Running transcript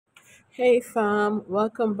Hey fam,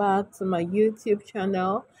 welcome back to my YouTube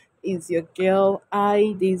channel. It's your girl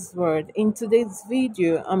IDS WORLD. In today's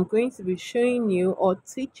video, I'm going to be showing you or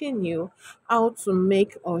teaching you how to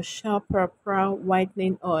make a sharper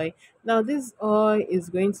whitening oil. Now this oil is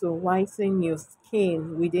going to whiten your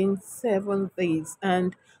skin within 7 days,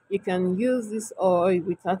 and you can use this oil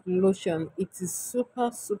without lotion. It is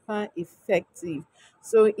super effective.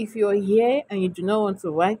 So if you're here and you do not want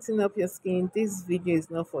to whiten up your skin, this video is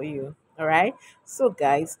not for you. All right. So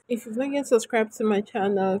guys, if you've not yet subscribed to my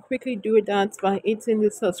channel, quickly do that by hitting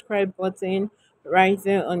the subscribe button right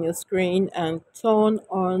there on your screen and turn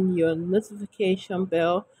on your notification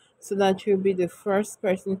bell so that you'll be the first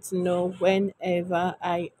person to know whenever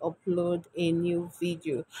I upload a new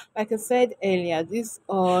video. Like I said earlier, this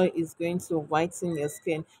oil is going to whiten your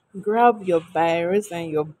skin. Grab your bios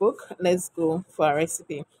and your book. Let's go for a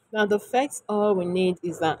recipe. Now, the first oil we need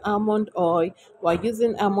is an almond oil. We're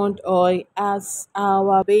using almond oil as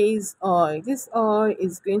our base oil. This oil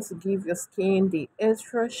is going to give your skin the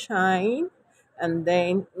extra shine and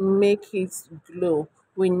then make it glow.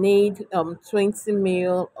 We need 20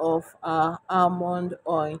 ml of almond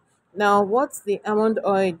oil. Now, what the almond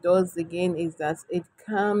oil does again is that it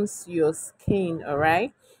calms your skin, all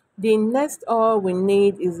right? The next oil we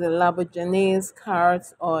need is the labogenase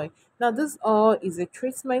carrot oil. Now, this oil is a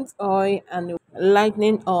treatment oil and a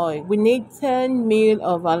lightening oil. We need 10 ml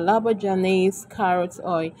of a labogenase carrot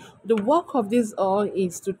oil. The work of this oil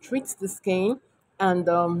is to treat the skin and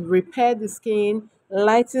repair the skin,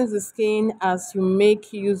 lightens the skin as you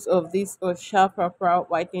make use of this Osha Purple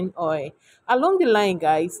whitening oil. Along the line,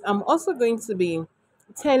 guys, I'm also going to be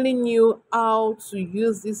telling you how to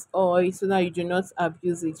use this oil so that you do not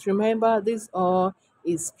abuse it. Remember, this oil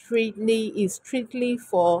is strictly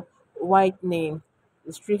for whitening.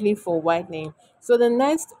 It's strictly for whitening. So the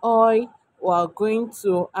next oil we are going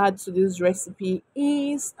to add to this recipe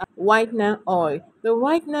is whitening oil. The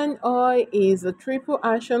whitening oil is a triple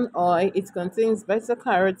action oil. It contains beta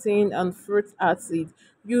carotene and fruit acid.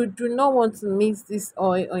 You do not want to mix this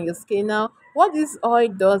oil on your skin. Now, what this oil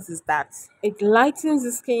does is that it lightens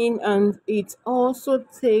the skin and it also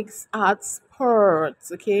takes out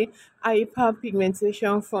spots, okay,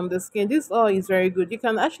 hyperpigmentation from the skin. This oil is very good. You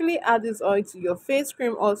can actually add this oil to your face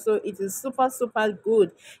cream also. It is super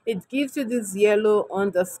good. It gives you this yellow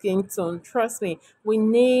on the skin tone. Trust me, we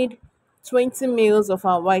need 20 mils of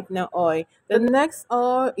our whitener oil. The next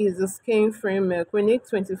oil is the skin free milk. We need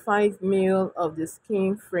 25 ml of the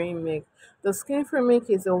skin free milk. The skin free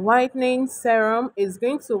milk is a whitening serum. It's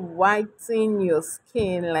going to whiten your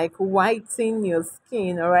skin, like whiten your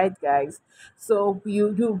skin, all right, guys? So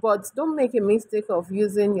but don't make a mistake of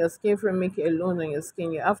using your skin free milk alone on your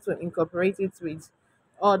skin. You have to incorporate it with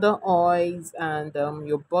other oils and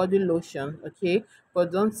your body lotion, okay,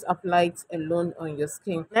 but don't apply it alone on your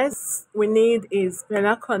skin. Next we need is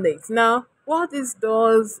phenolphthaleate. Now what this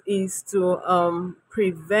does is to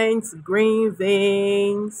prevent green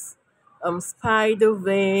veins, spider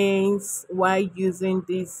veins while using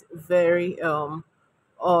this very oil,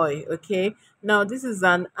 okay. Now this is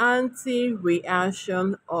an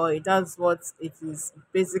anti-reaction oil. That's what it is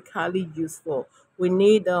basically used for. We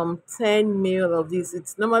need 10 ml of this.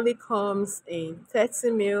 It normally comes in 30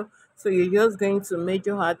 ml, so you're just going to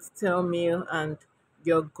measure out 10 ml and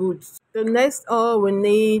you're good. The next oil we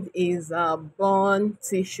need is bone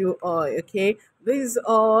tissue oil, okay. This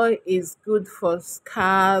oil is good for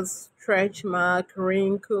scars, stretch mark,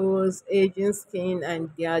 wrinkles, aging skin,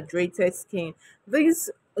 and dehydrated skin.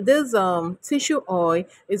 This tissue oil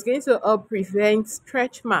is going to help prevent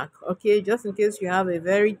stretch mark, okay, just in case you have a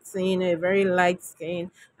very thin, a very light skin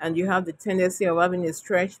and you have the tendency of having a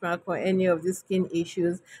stretch mark or any of the skin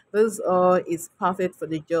issues. This oil is perfect for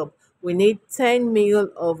the job. We need 10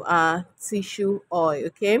 ml of our tissue oil,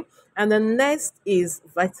 okay. And the next is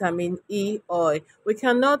vitamin E oil. We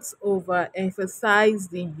cannot overemphasize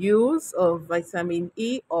the use of vitamin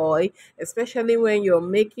E oil, especially when you're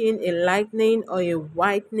making a lightening or a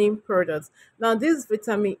whitening product. Now, this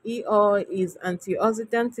vitamin E oil is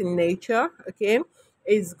antioxidant in nature, okay.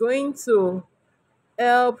 It's going to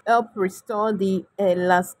help restore the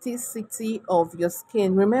elasticity of your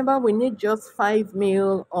skin. Remember, we need just 5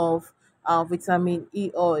 ml of vitamin E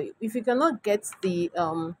oil. If you cannot get the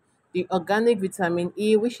organic vitamin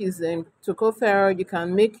E, which is tocopherol, you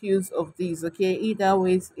can make use of these, okay. Either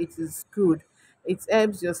ways it is good. It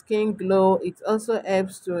helps your skin glow. It also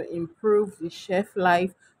helps to improve the shelf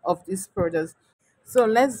life of these products. So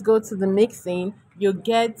let's go to the mixing. You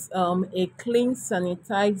get a clean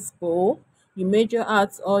sanitized bowl. You measure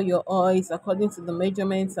out all your oils according to the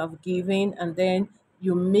measurements I've given, and then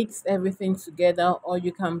you mix everything together, or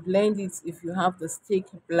you can blend it if you have the stick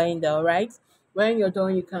blender, right? When you're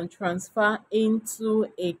done, you can transfer into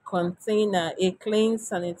a container, a clean,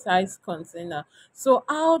 sanitized container. So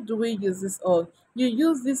how do we use this oil? You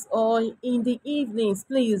use this oil in the evenings.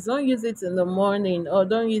 Please don't use it in the morning, or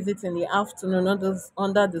don't use it in the afternoon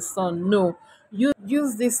under the sun. No,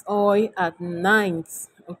 use this oil at night,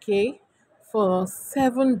 okay, for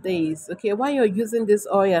 7 days. Okay, while you're using this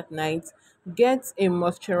oil at night, get a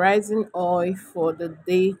moisturizing oil for the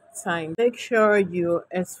daytime. Make sure you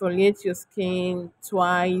exfoliate your skin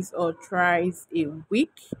twice or thrice a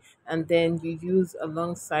week, and then you use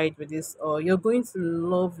alongside with this oil. You're going to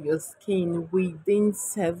love your skin within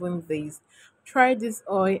 7 days. Try this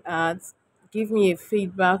oil out. Give me a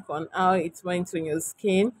feedback on how it went on your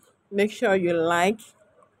skin. Make sure you like,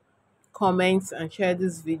 comment, and share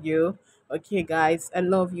this video. Okay, guys, I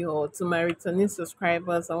love you all. To my returning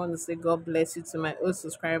subscribers, I want to say God bless you. To my old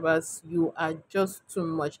subscribers, you are just too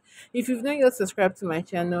much. If you've not yet subscribed to my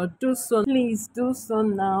channel, do so. Please do so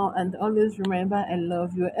now, and always remember, I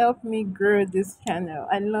love you. Help me grow this channel.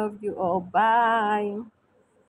 I love you all. Bye.